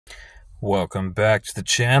Welcome back to the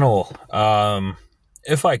channel.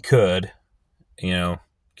 If I could,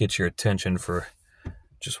 get your attention for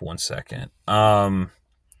just 1 second. I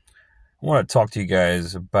want to talk to you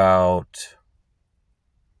guys about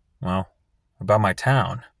my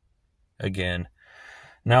town again.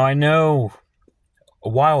 Now, I know a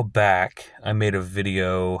while back I made a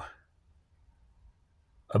video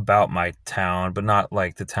about my town, but not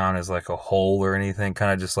like the town as like a whole or anything,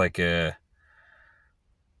 kind of just like a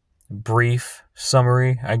brief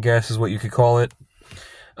summary, I guess is what you could call it.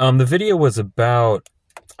 The video was about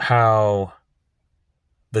how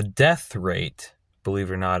the death rate, believe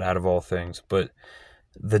it or not, out of all things, but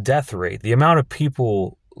the death rate, the amount of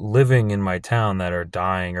people living in my town that are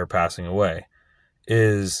dying or passing away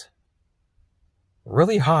is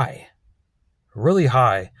really high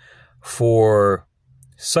for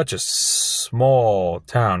such a small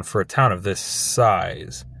town, for a town of this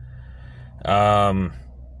size.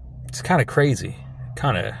 It's kind of crazy.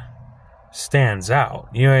 Kind of stands out.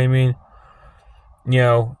 You know what I mean?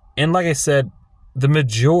 And like I said, the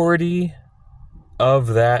majority of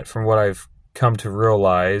that, from what I've come to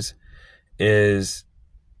realize, is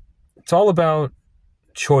it's all about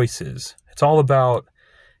choices. It's all about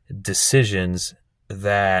decisions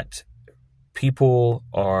that people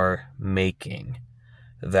are making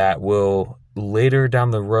that will later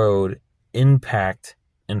down the road impact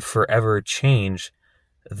and forever change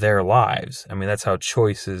their lives. I mean, that's how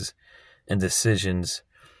choices and decisions,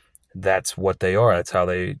 that's what they are. That's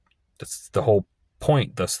the whole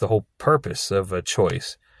point. That's the whole purpose of a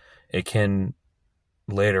choice. It can,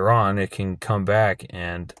 later on, it can come back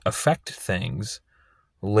and affect things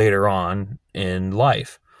later on in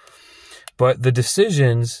life. But the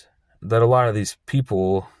decisions that a lot of these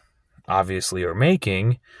people obviously are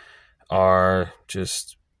making are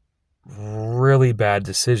just really bad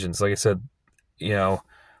decisions. Like I said,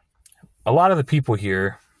 a lot of the people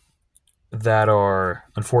here that are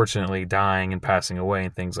unfortunately dying and passing away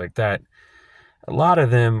and things like that, a lot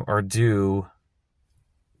of them are due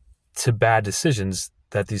to bad decisions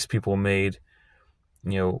that these people made,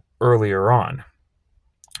 earlier on.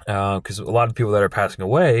 Because a lot of people that are passing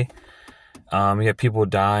away, you have people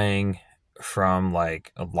dying from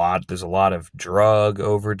there's a lot of drug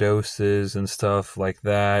overdoses and stuff like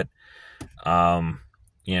that.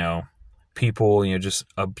 People, just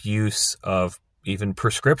abuse of even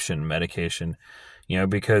prescription medication,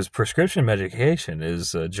 because prescription medication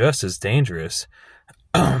is just as dangerous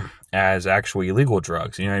as actual illegal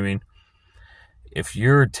drugs. You know what I mean? If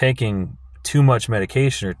you're taking too much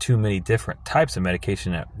medication or too many different types of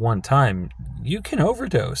medication at one time, you can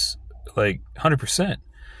overdose like 100%.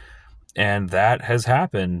 And that has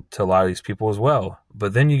happened to a lot of these people as well.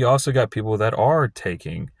 But then you also got people that are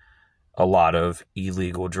taking a lot of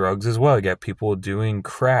illegal drugs as well. You got people doing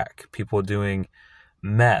crack, people doing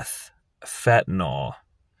meth, fentanyl,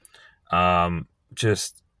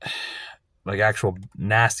 just like actual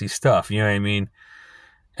nasty stuff, you know what I mean?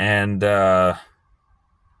 And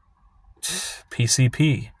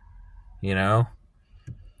PCP, a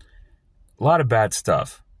lot of bad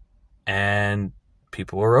stuff. And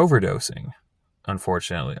people are overdosing,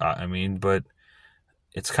 unfortunately. But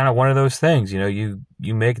it's kind of one of those things, you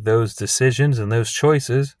make those decisions and those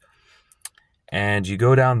choices and you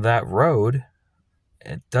go down that road.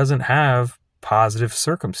 It doesn't have positive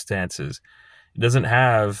circumstances. It doesn't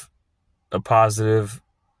have a positive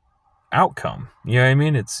outcome. You know what I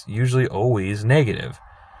mean? It's usually always negative.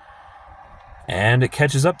 And it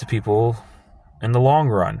catches up to people in the long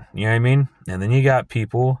run. You know what I mean? And then you got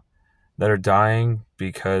people that are dying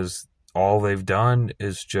because all they've done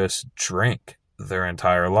is just drink their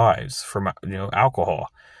entire lives from, alcohol.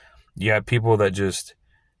 You have people that just,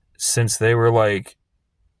 since they were like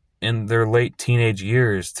in their late teenage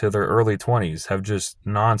years to their early 20s, have just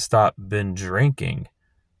nonstop been drinking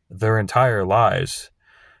their entire lives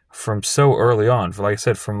from so early on. Like I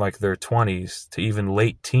said, from like their 20s to even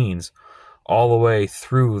late teens, all the way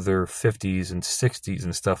through their 50s and 60s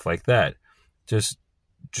and stuff like that. Just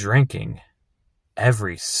drinking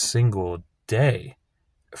every single day,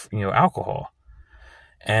 alcohol.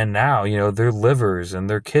 And now, their livers and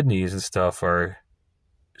their kidneys and stuff are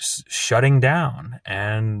shutting down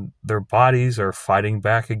and their bodies are fighting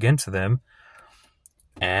back against them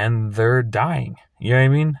and they're dying. You know what I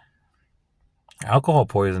mean? Alcohol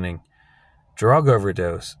poisoning, drug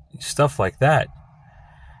overdose, stuff like that.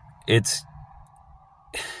 It's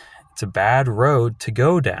a bad road to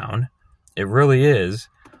go down. It really is.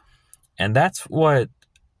 And that's what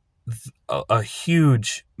a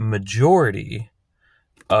huge majority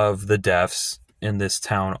of the deaths in this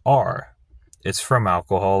town are. It's from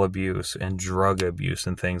alcohol abuse and drug abuse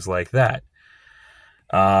and things like that.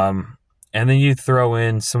 And then you throw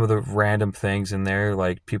in some of the random things in there,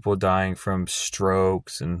 like people dying from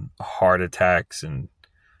strokes and heart attacks and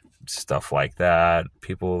stuff like that.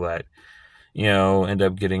 People that, end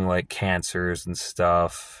up getting like cancers and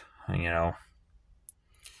stuff,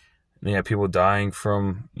 people dying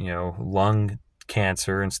from, lung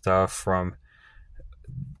cancer and stuff from.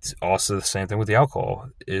 It's also the same thing with the alcohol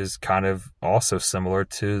is kind of also similar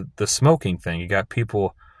to the smoking thing. You got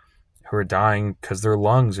people who are dying because their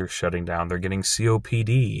lungs are shutting down. They're getting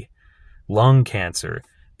COPD, lung cancer,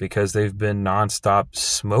 because they've been nonstop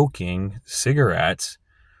smoking cigarettes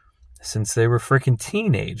since they were freaking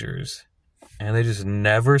teenagers. And they just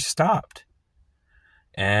never stopped.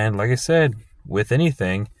 And like I said, with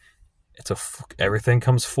anything, everything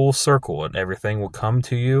comes full circle, and everything will come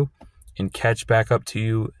to you and catch back up to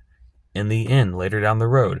you in the end later down the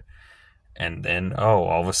road. And then,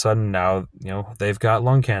 all of a sudden now, they've got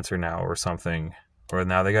lung cancer now or something. Or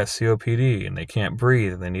now they got COPD and they can't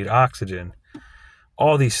breathe and they need oxygen.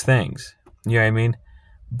 All these things. You know what I mean?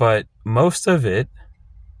 But most of it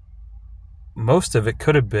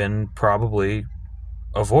could have been probably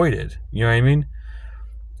avoided. You know what I mean?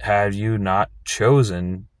 Had you not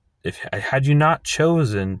chosen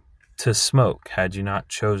to smoke, had you not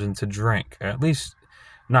chosen to drink, or at least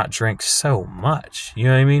not drink so much, you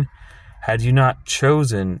know what I mean? Had you not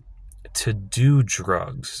chosen to do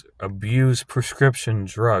drugs, abuse prescription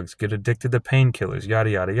drugs, get addicted to painkillers, yada,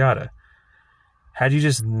 yada, yada. Had you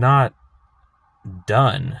just not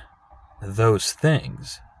done those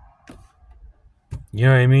things, you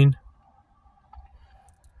know what I mean?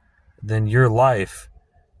 Then your life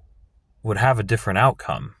would have a different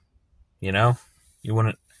outcome,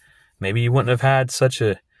 Maybe you wouldn't have had such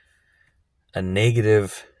a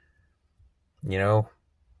negative,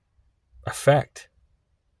 effect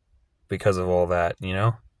because of all that,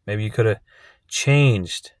 Maybe you could have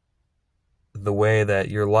changed the way that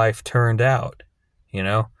your life turned out,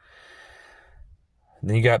 Then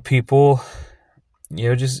you got people,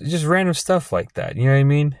 just random stuff like that, you know what I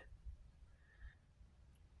mean?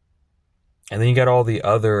 And then you got all the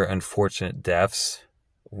other unfortunate deaths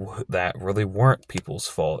that really weren't people's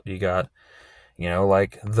fault. You got,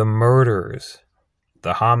 like the murders,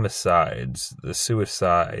 the homicides, the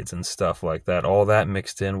suicides and stuff like that. All that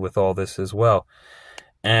mixed in with all this as well.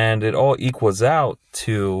 And it all equals out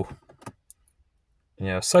to,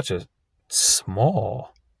 such a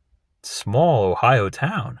small Ohio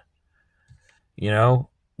town,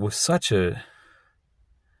 with such a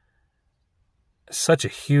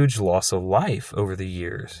huge loss of life over the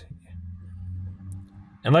years.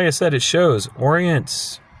 And like I said, it shows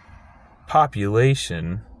Orient's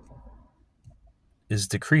population is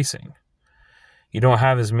decreasing. You don't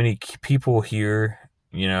have as many people here,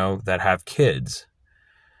 that have kids,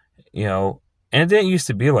 and it didn't used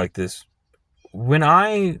to be like this. When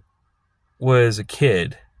I was a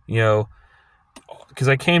kid, because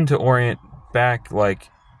I came to Orient back like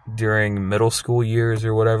during middle school years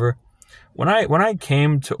or whatever. When I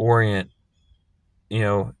came to Orient,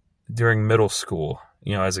 during middle school,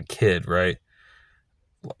 as a kid, right?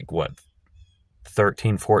 Like what,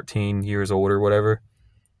 13, 14 years old or whatever.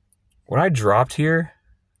 When I dropped here,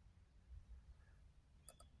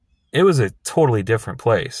 it was a totally different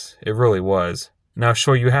place. It really was. Now,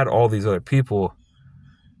 sure, you had all these other people,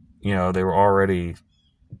 they were already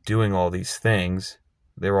doing all these things.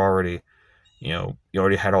 They were already, you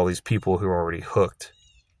already had all these people who were already hooked,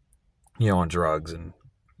 on drugs and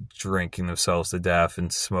drinking themselves to death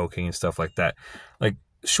and smoking and stuff like that. Like,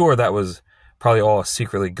 sure, that was probably all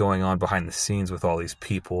secretly going on behind the scenes with all these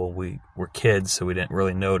people. We were kids, so we didn't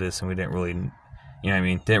really notice, and we didn't really,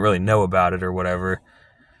 didn't really know about it or whatever.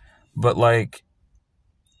 But, like,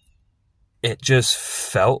 it just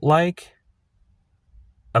felt like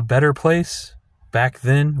a better place back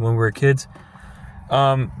then when we were kids.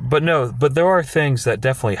 But there are things that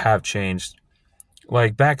definitely have changed.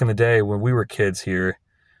 Like, back in the day when we were kids here,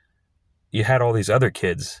 you had all these other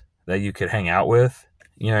kids that you could hang out with,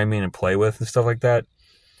 and play with and stuff like that.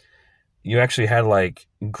 You actually had, like,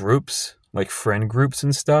 groups, like friend groups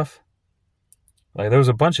and stuff. Like, there was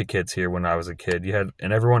a bunch of kids here when I was a kid.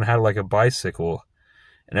 And everyone had, like, a bicycle,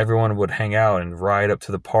 and everyone would hang out and ride up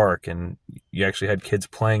to the park, and you actually had kids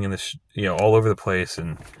playing in this, all over the place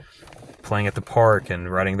and playing at the park and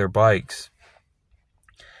riding their bikes.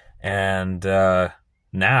 And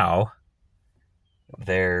now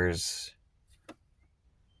there's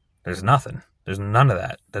nothing. There's none of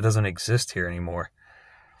that. That doesn't exist here anymore.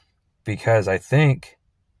 Because I think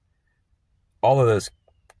all of those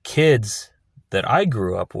kids that I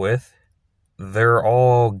grew up with, they're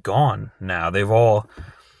all gone now. They've all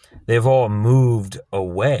moved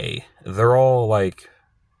away. They're all like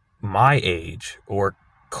my age or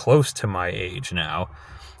close to my age now.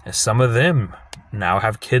 And some of them now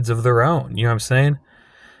have kids of their own. You know what I'm saying?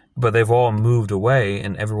 But they've all moved away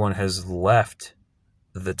and everyone has left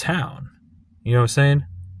the town. You know what I'm saying?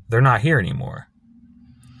 They're not here anymore.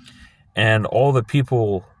 And all the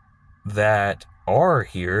people that are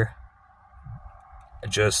here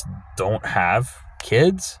just don't have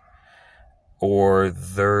kids, or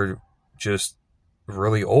they're just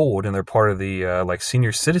really old and they're part of the like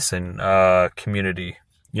senior citizen community.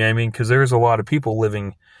 You know what I mean? Because there's a lot of people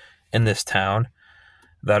living in this town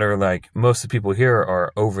that are like, most of the people here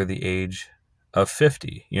are over the age of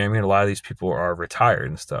 50. You know what I mean? A lot of these people are retired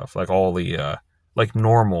and stuff, like all the like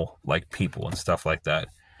normal like people and stuff like that.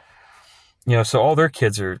 You know, so all their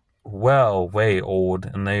kids are way old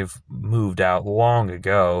and they've moved out long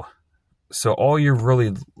ago. So all you're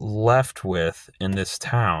really left with in this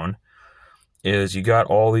town is you got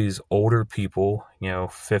all these older people, you know,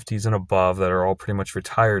 50s and above, that are all pretty much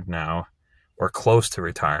retired now or close to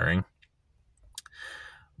retiring.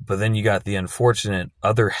 But then you got the unfortunate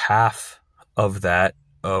other half of that,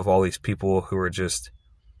 of all these people who are just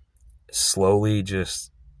slowly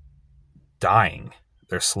just dying.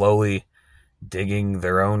 They're slowly digging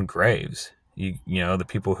their own graves. You know, the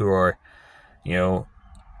people who are, you know,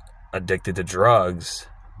 addicted to drugs,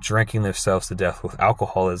 drinking themselves to death with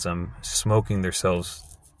alcoholism, smoking themselves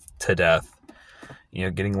to death, you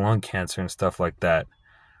know, getting lung cancer and stuff like that.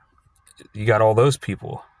 You got all those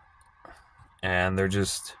people, and they're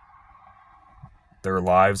just, their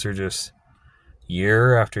lives are just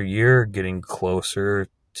year after year getting closer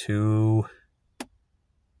to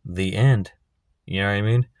the end. You know what I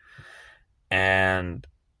mean? And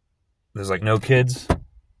there's like no kids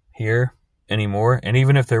here anymore. And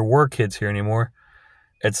even if there were kids here anymore,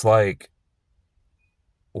 it's like,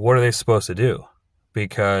 what are they supposed to do?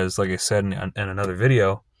 Because like I said in another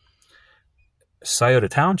video, Scioto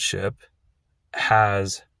Township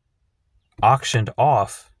has auctioned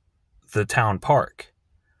off the town park.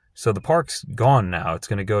 So the park's gone now. It's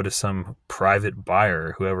going to go to some private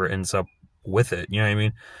buyer, whoever ends up with it. You know what I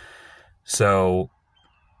mean? So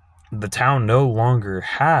the town no longer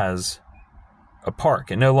has a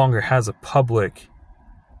park. It no longer has a public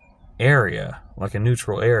area, like a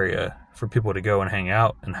neutral area for people to go and hang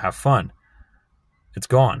out and have fun. It's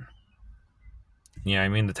gone. You know what I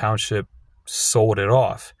mean? The township sold it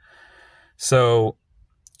off. So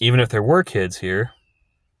even if there were kids here,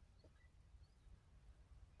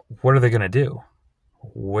 what are they going to do?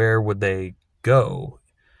 Where would they go?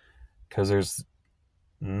 Because there's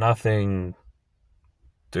nothing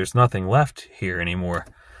left here anymore.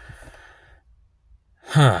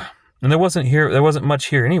 And there wasn't much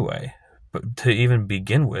here anyway, but to even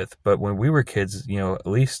begin with. But when we were kids, you know, at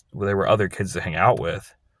least there were other kids to hang out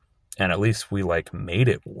with, and at least we like made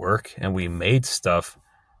it work and we made stuff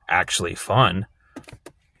actually fun.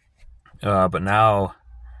 But now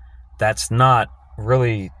that's not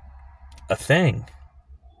really a thing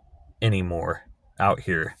anymore out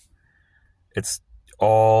here. It's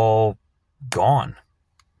all gone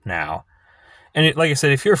now. And like I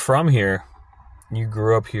said, if you're from here, you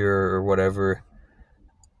grew up here or whatever,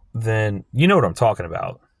 then you know what I'm talking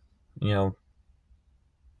about. You know,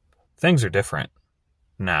 things are different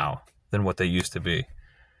now than what they used to be.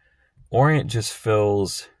 Orient just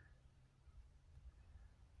feels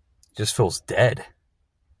dead.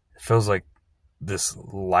 It feels like this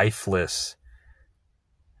lifeless,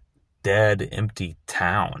 dead, empty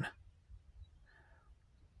town.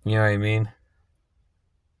 You know what I mean?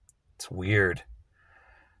 It's weird.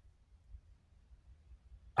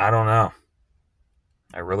 I don't know.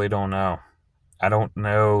 I really don't know. I don't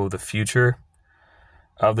know the future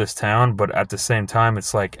of this town, but at the same time,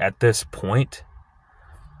 it's like at this point,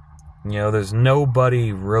 you know, there's nobody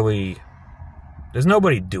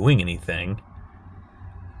doing anything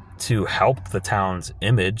to help the town's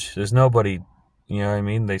image. There's nobody, you know what I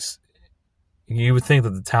mean? You would think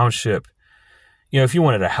that the township, you know, if you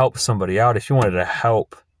wanted to help somebody out, if you wanted to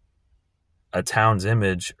help a town's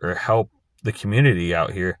image or help the community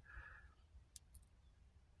out here,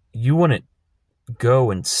 you wouldn't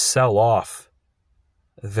go and sell off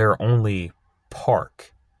their only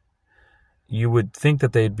park. You would think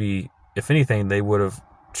that they'd be, if anything, they would have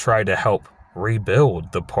tried to help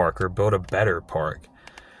rebuild the park or build a better park.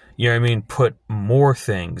 You know what I mean? Put more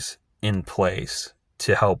things in place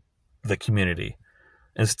to help the community.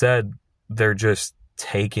 Instead, they're just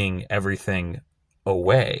taking everything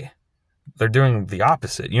away. They're doing the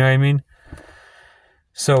opposite. You know what I mean?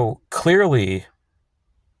 So clearly,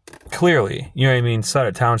 clearly, you know what I mean,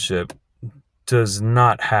 Sutter Township does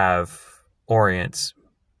not have Orient's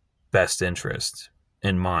best interest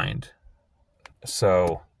in mind.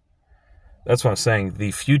 So that's what I'm saying.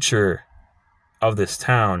 The future of this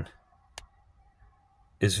town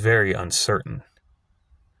is very uncertain.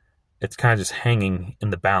 It's kind of just hanging in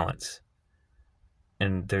the balance.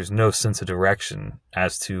 And there's no sense of direction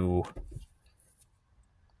as to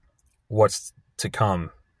what's to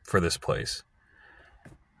come for this place.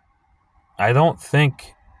 I don't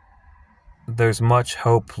think there's much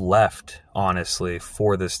hope left, honestly,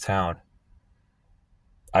 for this town.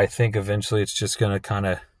 I think eventually it's just going to kind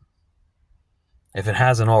of, if it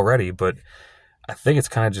hasn't already, but I think it's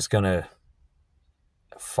kind of just going to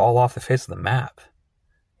fall off the face of the map,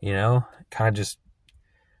 you know, kind of just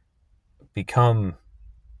become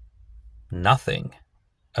nothing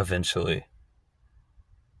eventually.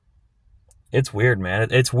 It's weird, man.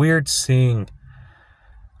 It's weird seeing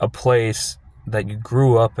a place that you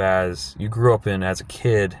grew up in as a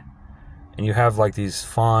kid, and you have like these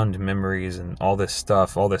fond memories and all this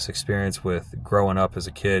stuff, all this experience with growing up as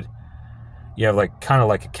a kid. You have like kind of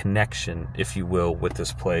like a connection, if you will, with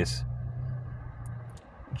this place.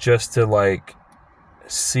 Just to like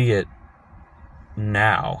see it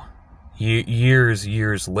now,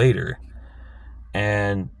 years later,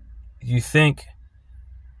 and you think,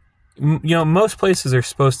 you know, most places are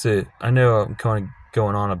supposed to, I know I'm kind of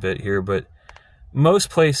going on a bit here, but most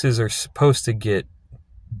places are supposed to get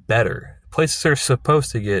better. Places are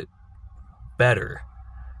supposed to get better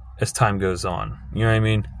as time goes on. You know what I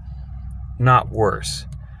mean? Not worse.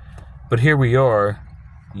 But here we are,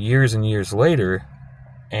 years and years later,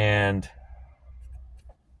 and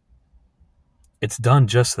it's done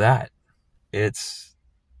just that. It's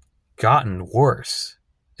gotten worse.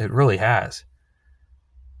 It really has.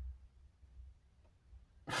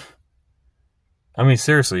 I mean,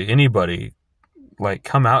 seriously, anybody, like,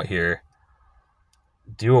 come out here,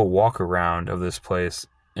 do a walk around of this place,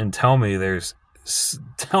 and tell me there's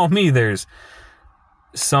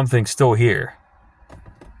something still here.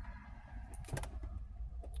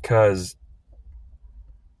 Because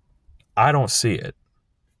I don't see it.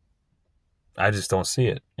 I just don't see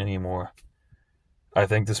it anymore. I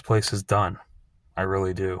think this place is done. I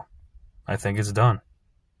really do. I think it's done.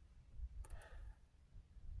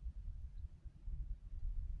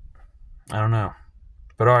 I don't know.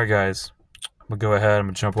 But alright, guys. I'm going to go ahead. I'm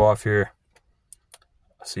going to jump off here.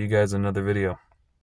 I'll see you guys in another video.